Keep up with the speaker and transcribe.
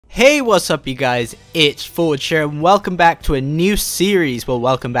Hey, what's up you guys, it's Forward Share and welcome back to a new series. Well,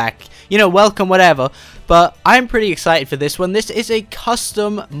 welcome back, welcome whatever, but I'm pretty excited for this one. This is a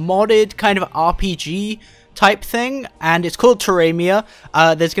custom modded kind of RPG type thing, and it's called Teramia.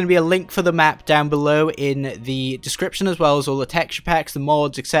 There's going to be a link for the map down below in the description, as well as all the texture packs, the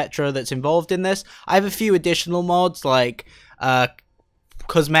mods, etc. that's involved in this. I have a few additional mods like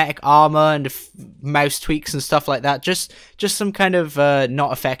cosmetic armor and mouse tweaks and stuff like that, just some kind of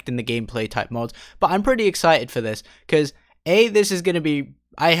not affecting the gameplay type mods. But I'm pretty excited for this because this is going to be,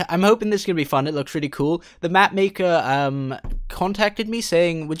 I'm hoping this is going to be fun. It looks really cool. The map maker contacted me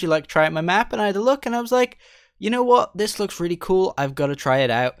saying, would you like to try out my map? And I had a look and I was like, you know what, this looks really cool, I've got to try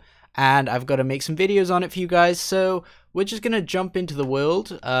it out and I've got to make some videos on it for you guys. So we're just going to jump into the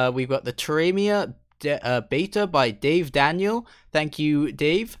world. We've got the Teramia beta by Dave Daniel. Thank you,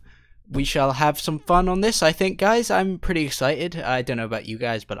 Dave. We shall have some fun on this, I think, guys. I'm pretty excited. I don't know about you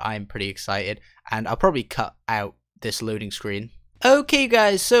guys, but I'm pretty excited, and I'll probably cut out this loading screen. Okay,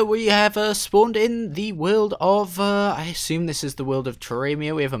 guys, so we have spawned in the world of I assume this is the world of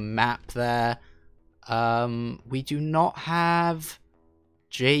Teramia. We have a map there. We do not have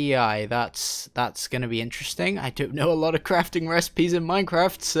JEI. That's gonna be interesting. I don't know a lot of crafting recipes in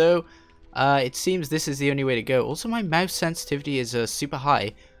Minecraft, so it seems this is the only way to go. Also, my mouse sensitivity is super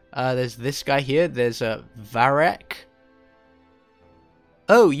high. There's this guy here. There's a Varek.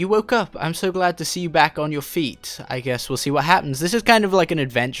 Oh, you woke up. I'm so glad to see you back on your feet. I guess we'll see what happens. This is kind of like an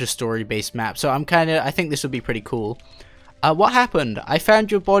adventure story based map, so I think this will be pretty cool. What happened? I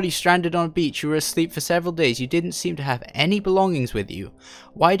found your body stranded on a beach. You were asleep for several days. You didn't seem to have any belongings with you.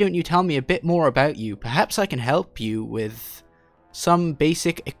 Why don't you tell me a bit more about you? Perhaps I can help you with some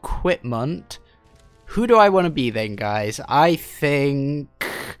basic equipment. Who do I want to be then, guys? I think...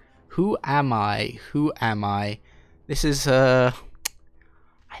 Who am I? This is, I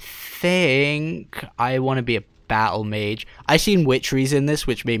think I want to be a battle mage. I seen witcheries in this,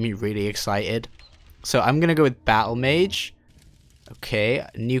 which made me really excited. So I'm going to go with battle mage. Okay,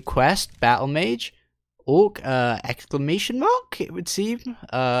 new quest, battle mage. Orc, exclamation mark, it would seem.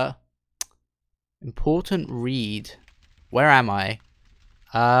 Important read. Where am I?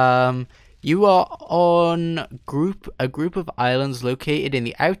 You are on a group of islands located in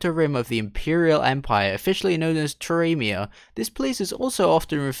the outer rim of the Imperial Empire, officially known as Teramia. This place is also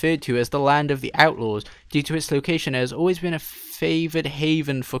often referred to as the Land of the Outlaws. Due to its location, it has always been a favored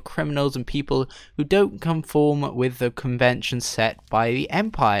haven for criminals and people who don't conform with the conventions set by the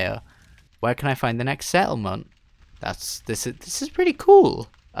Empire. Where can I find the next settlement? This is pretty cool.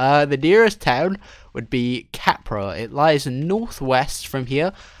 The nearest town would be Capra. It lies northwest from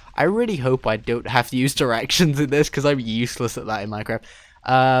here. I really hope I don't have to use directions in this because I'm useless at that in Minecraft.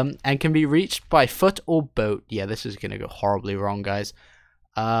 And can be reached by foot or boat. Yeah, this is going to go horribly wrong, guys.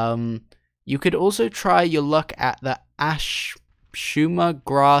 You could also try your luck at the Ashuma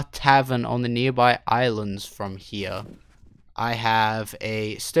Gra Tavern on the nearby islands from here. I have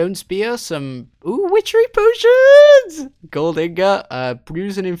a stone spear, some witchery potions, gold ingot,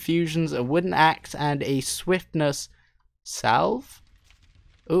 brews and infusions, a wooden axe, and a swiftness salve.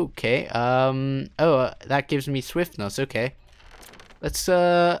 Okay. That gives me swiftness. Okay, let's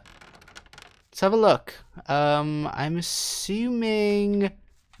have a look. I'm assuming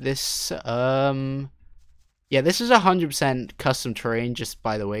this. Yeah, this is 100% custom terrain. Just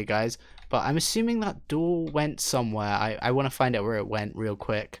by the way, guys. But I'm assuming that door went somewhere. I want to find out where it went real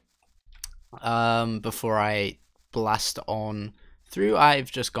quick. Before I blast on through.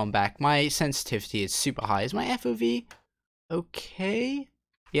 I've just gone back. My sensitivity is super high. Is my FOV okay?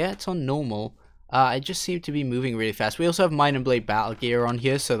 Yeah, it's on normal. I just seem to be moving really fast. We also have Mine and Blade battle gear on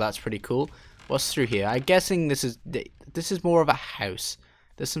here, so that's pretty cool. What's through here? I'm guessing this is more of a house.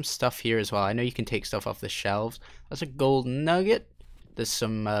 There's some stuff here as well. I know you can take stuff off the shelves. That's a gold nugget. There's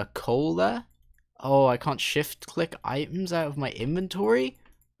some coal there. Oh, I can't shift click items out of my inventory.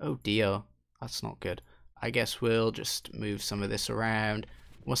 Oh dear, that's not good. I guess we'll just move some of this around.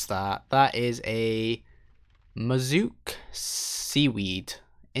 What's that? That is a Mazook seaweed.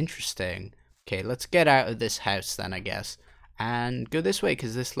 Interesting. Okay, let's get out of this house then, I guess, and go this way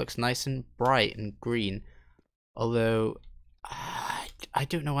because this looks nice and bright and green. Although I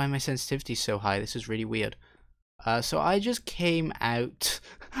don't know why my sensitivity is so high. This is really weird. So I just came out.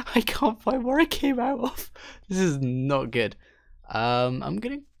 I can't find where I came out of. This is not good. I'm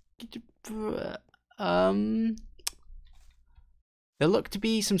gonna. There look to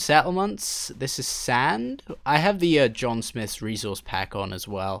be some settlements. This is sand. I have the John Smith's resource pack on as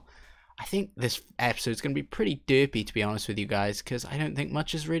well. I think this episode's gonna be pretty derpy, to be honest with you guys, because I don't think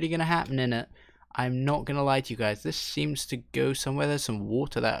much is really gonna happen in it. I'm not gonna lie to you guys. This seems to go somewhere. There's some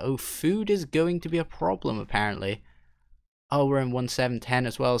water there. Oh, food is going to be a problem apparently. Oh, we're in 1710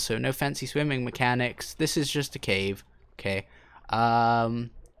 as well, so no fancy swimming mechanics. This is just a cave. Okay.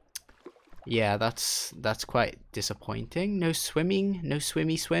 Yeah, that's quite disappointing. No swimming, no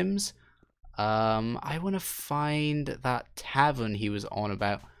swimmy swims. I want to find that tavern he was on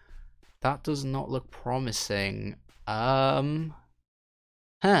about. That does not look promising. Huh.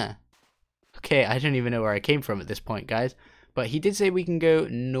 Okay, I don't even know where I came from at this point, guys. But he did say we can go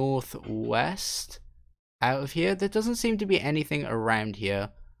northwest out of here. There doesn't seem to be anything around here.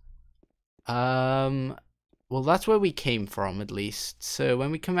 Well, that's where we came from, at least. So when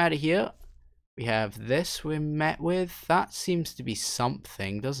we come out of here, we have this we're met with. That seems to be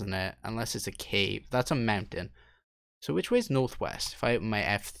something, doesn't it? Unless it's a cave. That's a mountain. So which way is northwest? If I open my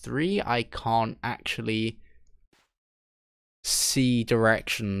F3, I can't actually see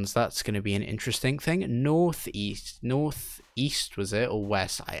directions. That's going to be an interesting thing. Northeast was it, or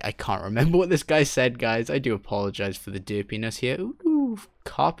west? I can't remember what this guy said, guys. I do apologize for the derpiness here. Ooh,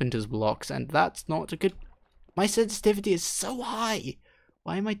 carpenter's blocks, and that's not a good... My sensitivity is so high.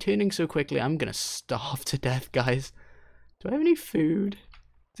 Why am I turning so quickly? I'm gonna starve to death, guys. Do I have any food?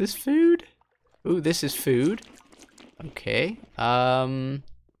 Is this food? Ooh, this is food. Okay. I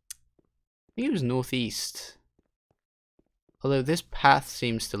think it was northeast. Although this path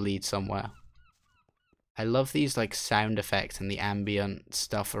seems to lead somewhere. I love these like sound effects and the ambient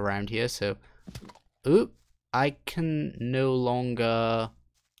stuff around here. So, oop, I can no longer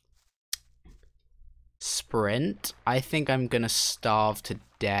sprint. I think I'm gonna starve to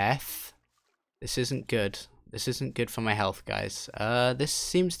death. This isn't good. This isn't good for my health, guys. This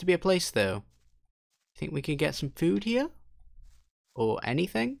seems to be a place though. Think we can get some food here? Or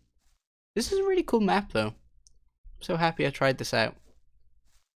anything? This is a really cool map though. I'm so happy I tried this out.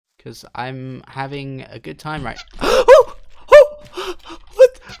 Because I'm having a good time right... Oh! Oh!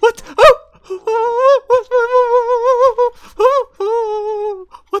 What? Oh!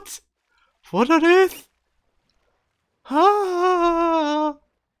 What on earth? Ah!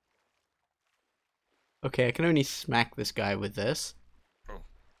 Okay, I can only smack this guy with this.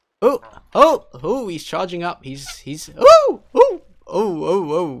 Oh, he's charging up. He's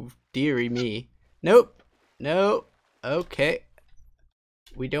oh, dearie me. Nope. No. Okay.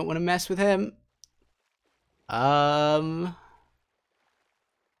 We don't want to mess with him. Come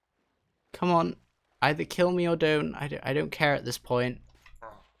on. Either kill me or don't. I don't care at this point.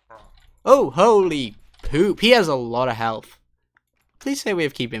 Oh, holy poop. He has a lot of health. Please say we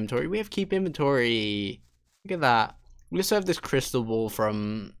have keep inventory. We have keep inventory. Look at that. We also have this crystal ball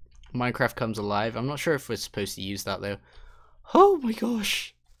from Minecraft Comes Alive. I'm not sure if we're supposed to use that though. Oh my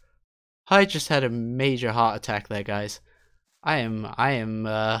gosh. I just had a major heart attack there, guys. I am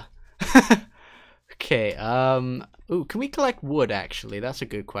okay, ooh, can we collect wood actually? That's a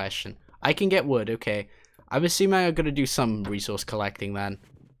good question. I can get wood, okay. I'm assuming I'm gonna do some resource collecting then.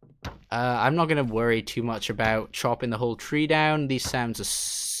 I'm not gonna worry too much about chopping the whole tree down. These sounds are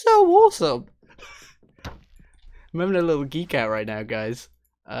so awesome. I'm having a little geek out right now, guys.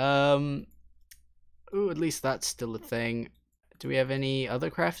 Ooh, at least that's still a thing. Do we have any other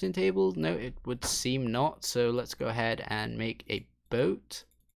crafting tables? No, it would seem not. So let's go ahead and make a boat,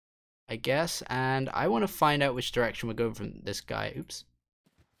 I guess. And I want to find out which direction we're going from this guy. Oops.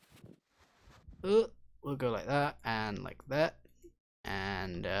 We'll go like that and like that.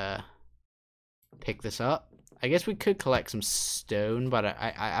 And pick this up. I guess we could collect some stone, but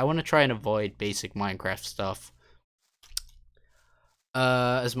I want to try and avoid basic Minecraft stuff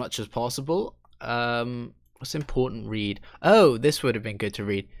as much as possible. What's important read? Oh, this would have been good to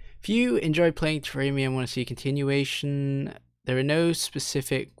read. If you enjoy playing Teremia and want to see a continuation, there are no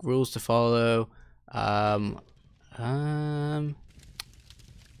specific rules to follow. I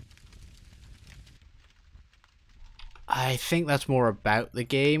think that's more about the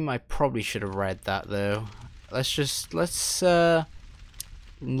game. I probably should have read that though. Let's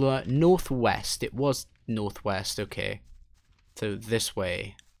northwest. It was northwest, okay. So this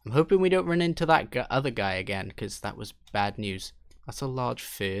way. I'm hoping we don't run into that other guy again, because that was bad news. That's a large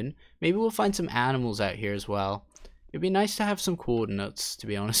fern. Maybe we'll find some animals out here as well. It'd be nice to have some coordinates, to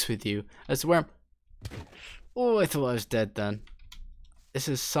be honest with you. As to where oh, I thought I was dead then. This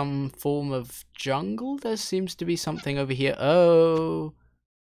is some form of jungle? There seems to be something over here. Oh,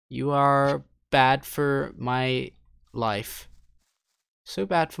 you are bad for my life. So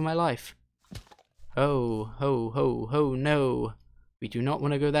bad for my life. Oh, ho, no. We do not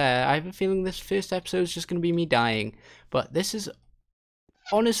want to go there. I have a feeling this first episode is just going to be me dying. But this is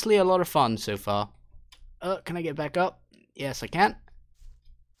honestly a lot of fun so far. Can I get back up? Yes, I can.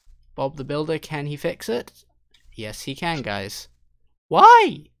 Bob the Builder, can he fix it? Yes, he can, guys.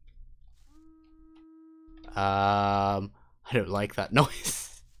 Why? I don't like that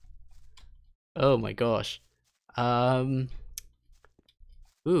noise. Oh my gosh.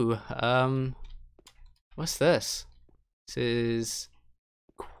 Ooh, what's this? This is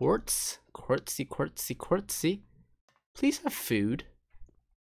quartz? Quartzy, quartzy, quartzy. Please have food.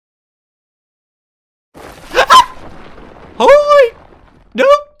 Holy! No!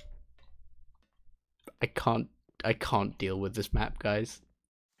 I can't deal with this map, guys.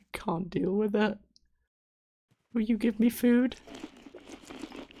 I can't deal with it. Will you give me food?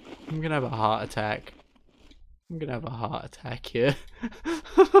 I'm gonna have a heart attack. I'm gonna have a heart attack here.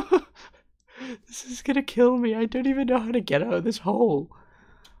 This is gonna kill me. I don't even know how to get out of this hole.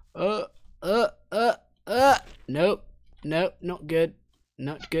 Nope. Nope, not good.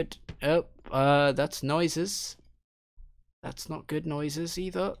 Not good. Oh, that's noises. That's not good noises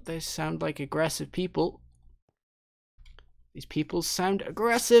either. They sound like aggressive people. These people sound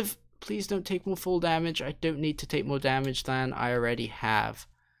aggressive. Please don't take more full damage. I don't need to take more damage than I already have.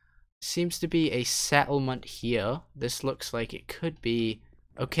 Seems to be a settlement here. This looks like it could be...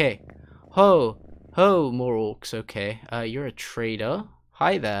 Okay. Ho! Ho, more orcs. Okay. You're a trader.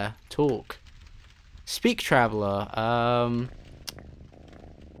 Hi there. Talk. Speak, traveler.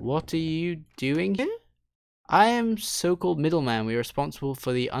 What are you doing here? I am so-called middleman. We are responsible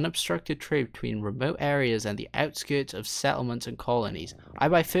for the unobstructed trade between remote areas and the outskirts of settlements and colonies. I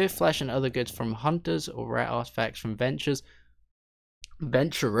buy fur, flesh, and other goods from hunters or rare artifacts from venturers,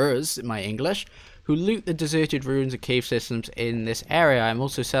 in my English, who loot the deserted ruins and cave systems in this area. I'm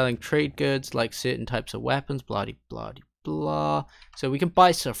also selling trade goods like certain types of weapons, blah blah blah. So we can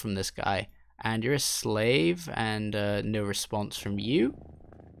buy stuff from this guy. And you're a slave, and no response from you.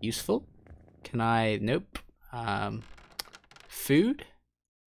 Useful. Can I? Nope. Food?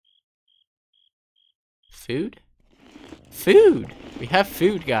 Food? Food! We have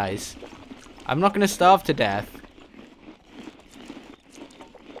food, guys. I'm not gonna starve to death.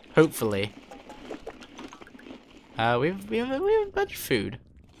 Hopefully. We have a bunch of food.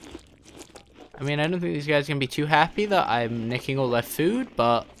 I mean, I don't think these guys are gonna be too happy that I'm nicking all their food,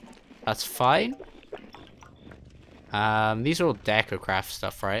 but that's fine. These are all decocraft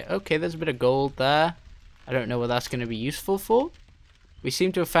stuff, right? Okay, there's a bit of gold there. I don't know what that's going to be useful for. We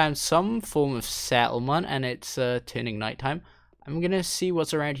seem to have found some form of settlement, and it's turning nighttime. I'm going to see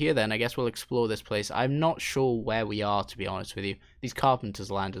what's around here then. I guess we'll explore this place. I'm not sure where we are, to be honest with you. These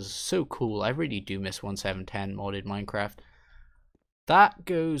Carpenter's Landers are so cool. I really do miss 1.7.10 modded Minecraft. That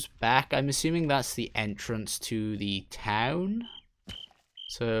goes back. I'm assuming that's the entrance to the town.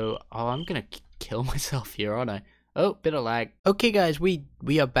 So, oh, I'm going to kill myself here, aren't I? Oh, bit of lag. Okay, guys, we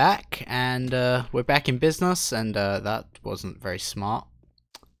are back, and we're back in business, and that wasn't very smart.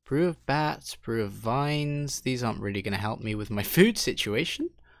 Brew of bats, brew of vines. These aren't really going to help me with my food situation.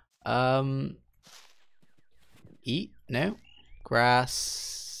 Eat? No.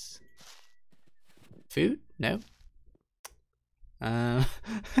 Grass. Food? No. I'm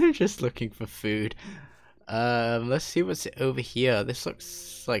just looking for food. Let's see what's over here. This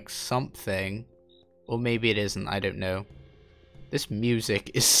looks like something. Or maybe it isn't, I don't know. This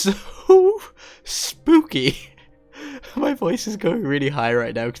music is so spooky. My voice is going really high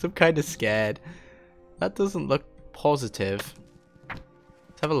right now because I'm kind of scared. That doesn't look positive.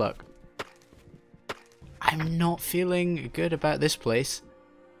 Let's have a look. I'm not feeling good about this place.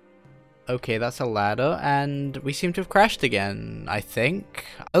 Okay, that's a ladder, and we seem to have crashed again, I think.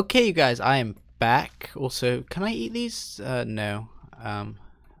 Okay, you guys, I am back. Also, can I eat these? No.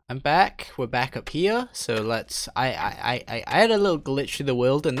 I'm back. We're back up here. So let's. I had a little glitch through the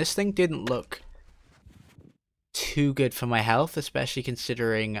world, and this thing didn't look too good for my health, especially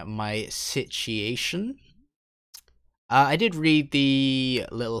considering my situation. I did read the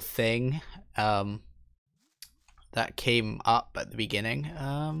little thing that came up at the beginning.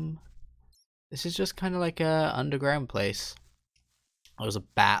 This is just kind of like a underground place. I was a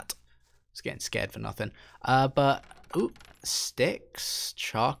bat. I was getting scared for nothing. But ooh. Sticks,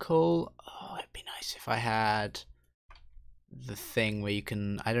 charcoal. Oh, it'd be nice if I had the thing where you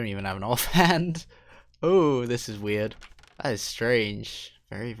can. I don't even have an offhand. Oh, this is weird. That is strange.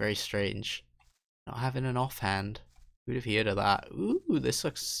 Very, very strange. Not having an offhand. Who'd have heard of that? Ooh, this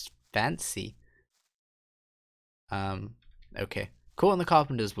looks fancy. Okay. Caught on the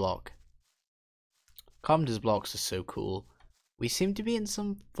carpenter's block. Carpenter's blocks are so cool. We seem to be in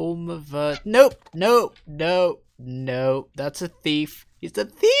some form of nope, no, no, no. That's a thief. He's a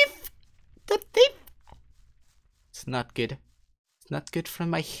thief. The thief. It's not good. It's not good for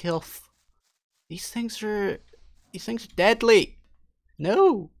my health. These things are deadly.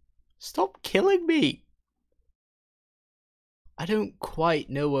 No. Stop killing me! I don't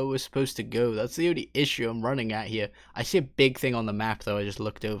quite know where we're supposed to go. That's the only issue I'm running at here. I see a big thing on the map though I just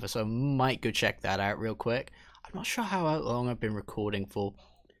looked over, so I might go check that out real quick. I'm not sure how long I've been recording for.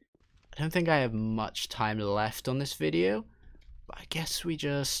 I don't think I have much time left on this video. But I guess we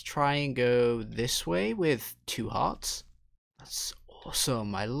just try and go this way with 2 hearts. That's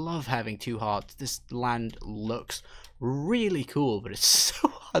awesome. I love having 2 hearts. This land looks really cool, but it's so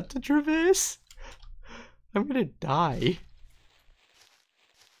hard to traverse. I'm gonna die.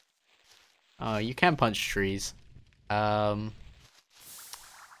 Oh, you can punch trees. What's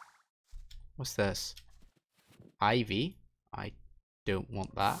this? Ivy? I don't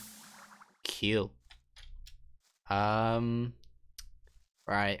want that. Kill. Right.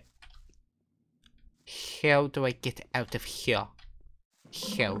 How do I get out of here?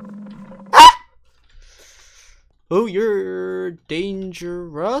 How? Ah! Oh, you're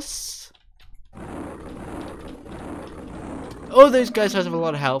dangerous. Oh, those guys have a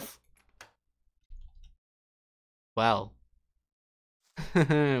lot of health. Well.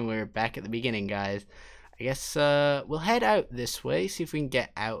 We're back at the beginning, guys. I guess we'll head out this way, see if we can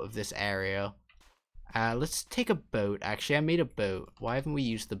get out of this area. Let's take a boat. Actually, I made a boat. Why haven't we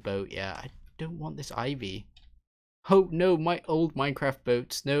used the boat yet? I don't want this ivy. Oh no, my old Minecraft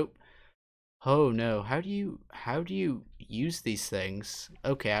boats. Nope. Oh no, how do you use these things?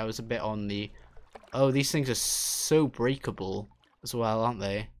 Okay, I was a bit on the... Oh, these things are so breakable as well, aren't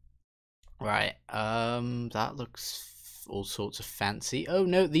they? Right, that looks all sorts of fancy. Oh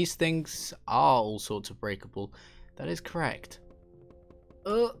no, these things are all sorts of breakable. That is correct.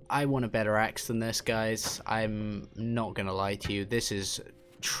 I want a better axe than this, guys. I'm not gonna lie to you. This is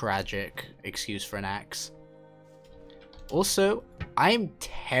tragic excuse for an axe. Also, I'm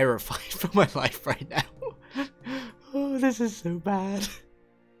terrified for my life right now. Oh, this is so bad.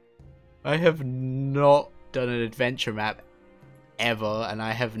 I have not done an adventure map ever, and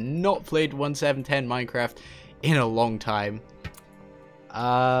I have not played 1.7.10 Minecraft in a long time.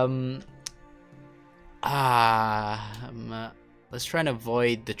 Let's try and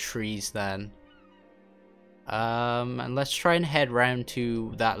avoid the trees then. And let's try and head round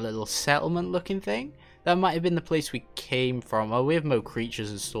to that little settlement looking thing. That might have been the place we came from. Oh, we have more creatures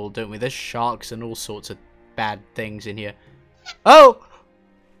installed, don't we? There's sharks and all sorts of bad things in here. Oh!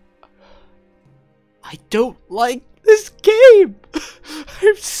 I don't like this game!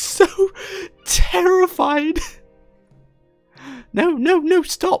 I'm so terrified! No, no, no,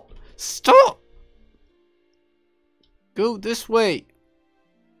 stop! Stop! Go this way.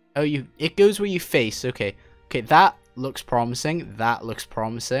 Oh, it goes where you face. Okay. Okay, that looks promising. That looks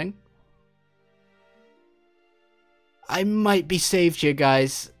promising. I might be saved here,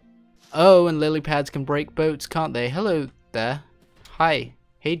 guys. Oh, and lily pads can break boats, can't they? Hello there. Hi.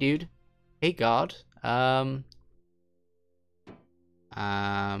 Hey, dude. Hey, guard.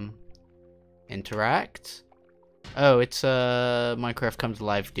 Interact. Oh, it's Minecraft Comes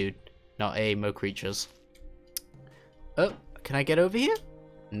Alive, dude. Not Mo Creatures. Oh, can I get over here?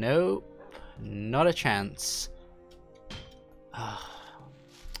 Nope. Not a chance.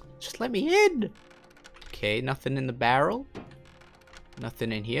 Just let me in. Okay, nothing in the barrel.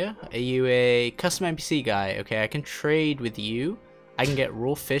 Nothing in here. Are you a custom NPC guy? Okay, I can trade with you. I can get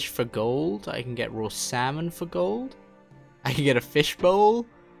raw fish for gold. I can get raw salmon for gold. I can get a fish bowl.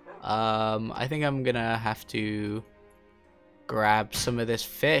 I think I'm gonna have to grab some of this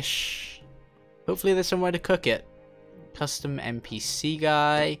fish. Hopefully there's somewhere to cook it. Custom NPC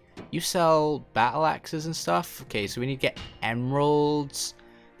guy. You sell battle axes and stuff. Okay, so we need to get emeralds.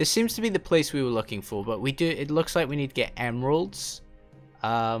 This seems to be the place we were looking for, but we do. It looks like we need to get emeralds.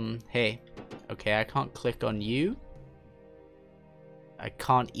 Hey. Okay, I can't click on you. I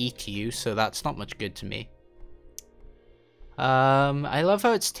can't eat you, so that's not much good to me. I love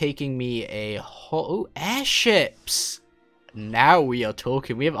how it's taking me a whole... Oh, airships! Now we are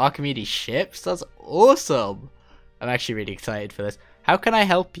talking. We have Archimedes ships. That's awesome. I'm actually really excited for this. How can I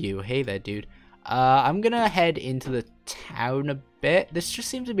help you? Hey there, dude. I'm gonna head into the town a bit. This just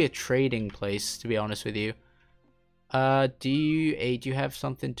seems to be a trading place, to be honest with you. Do you have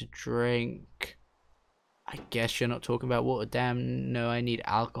something to drink? I guess you're not talking about water. Damn, no, I need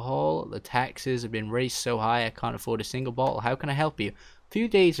alcohol. The taxes have been raised so high I can't afford a single bottle. How can I help you? A few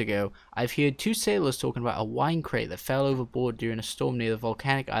days ago, I've heard 2 sailors talking about a wine crate that fell overboard during a storm near the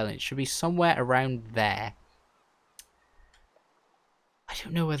volcanic island. It should be somewhere around there. I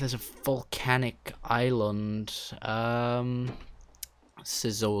don't know where there's a volcanic island. This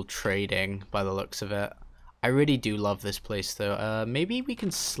is all trading by the looks of it. I really do love this place though. Maybe we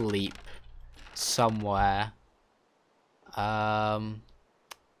can sleep somewhere.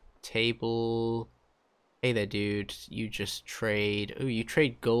 Table. Hey there, dude. You just trade. Oh, you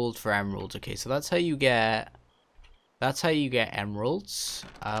trade gold for emeralds. Okay, so that's how you get. That's how you get emeralds.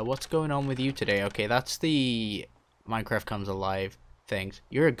 What's going on with you today? Okay, that's the Minecraft Comes Alive things.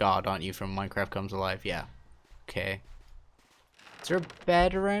 You're a god, aren't you, from Minecraft Comes Alive? Yeah. Okay. Is there a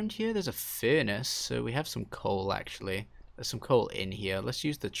bed around here? There's a furnace, so we have some coal, actually. There's some coal in here. Let's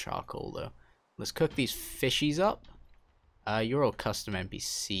use the charcoal, though. Let's cook these fishies up. You're all custom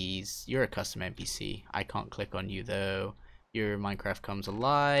NPCs. You're a custom NPC. I can't click on you, though. Your Minecraft Comes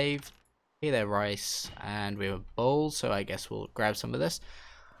Alive. Hey there, rice. And we have a bowl, so I guess we'll grab some of this.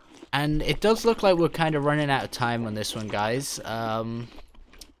 And it does look like we're kind of running out of time on this one, guys.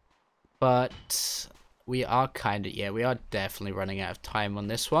 But we are kind of, yeah, we are definitely running out of time on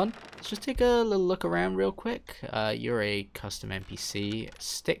this one. Let's just take a little look around real quick. You're a custom NPC.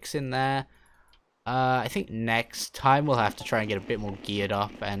 Sticks in there. I think next time we'll have to try and get a bit more geared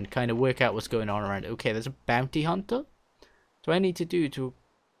up and kind of work out what's going on around. Okay, there's a bounty hunter. What do I need to do to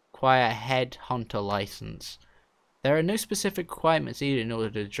acquire a head hunter license? There are no specific requirements needed in order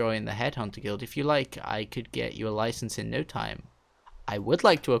to join the Headhunter Guild. If you like, I could get you a license in no time. I would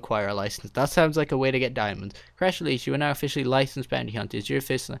like to acquire a license. That sounds like a way to get diamonds. Congratulations, you are now officially licensed bounty hunters. Your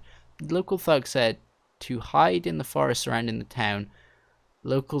official. The local thug said to hide in the forest surrounding the town.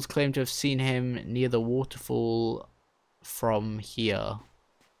 Locals claim to have seen him near the waterfall from here.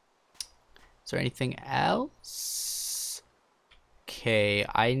 Is there anything else? Okay,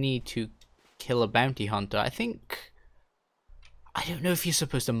 I need to kill a bounty hunter. I don't know if you're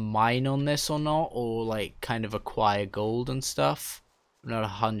supposed to mine on this or not, or like kind of acquire gold and stuff. I'm not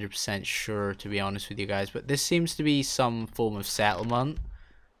 100% sure, to be honest with you guys, but this seems to be some form of settlement,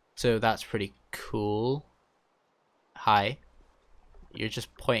 so that's pretty cool. Hi. You're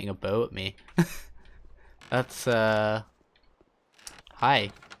just pointing a bow at me. That's hi.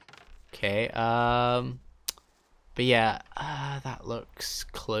 Okay, but yeah, that looks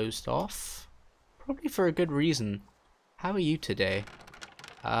closed off. Probably for a good reason. How are you today?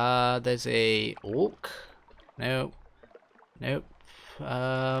 There's a orc. Nope. Nope.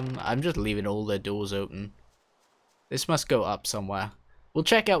 I'm just leaving all the doors open. This must go up somewhere. We'll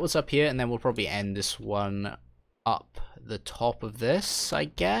check out what's up here, and then we'll probably end this one up the top of this, I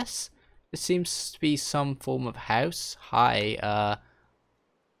guess. This seems to be some form of house. Hi,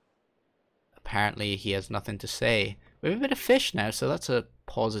 apparently he has nothing to say. We have a bit of fish now, so that's a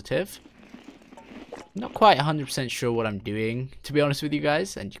positive. Not quite 100% sure what I'm doing, to be honest with you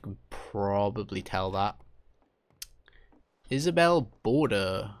guys, and you can probably tell that. Isabel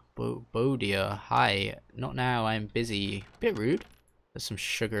Bodia, hi. Not now, I'm busy. Bit rude. There's some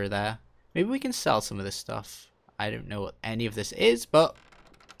sugar there. Maybe we can sell some of this stuff. I don't know what any of this is, but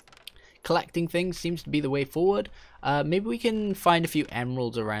collecting things seems to be the way forward. Maybe we can find a few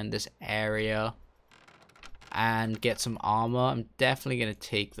emeralds around this area and get some armor. I'm definitely going to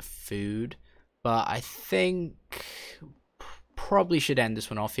take the food. But I think probably should end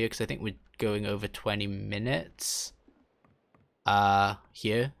this one off here because I think we're going over 20 minutes.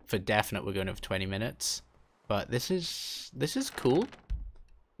 Here for definite we're going over 20 minutes. But this is cool.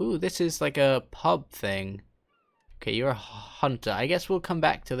 Ooh, this is like a pub thing. Okay, you're a hunter. I guess we'll come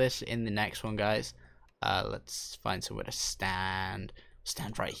back to this in the next one, guys. Let's find somewhere to stand.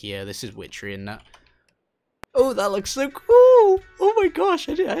 Stand right here. This is witchery and that. Oh, that looks so cool! Oh my gosh,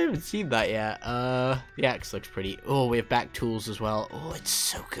 I haven't seen that yet. The axe looks pretty. Oh, we have back tools as well. Oh, it's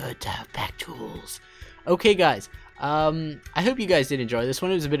so good to have back tools. Okay, guys. I hope you guys did enjoy this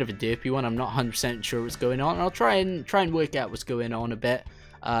one. It was a bit of a derpy one. I'm not 100% sure what's going on. I'll try and work out what's going on a bit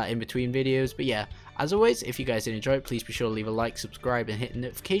in between videos. But yeah, as always, if you guys did enjoy it, please be sure to leave a like, subscribe, and hit the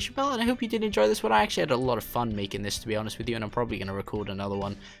notification bell. And I hope you did enjoy this one. I actually had a lot of fun making this, to be honest with you, and I'm probably going to record another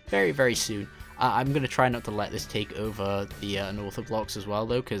one very, very soon. I'm going to try not to let this take over the Unorthoblocks as well,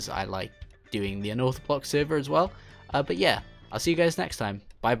 though, because I like doing the Unorthoblocks server as well. But yeah, I'll see you guys next time.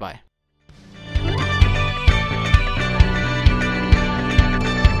 Bye-bye.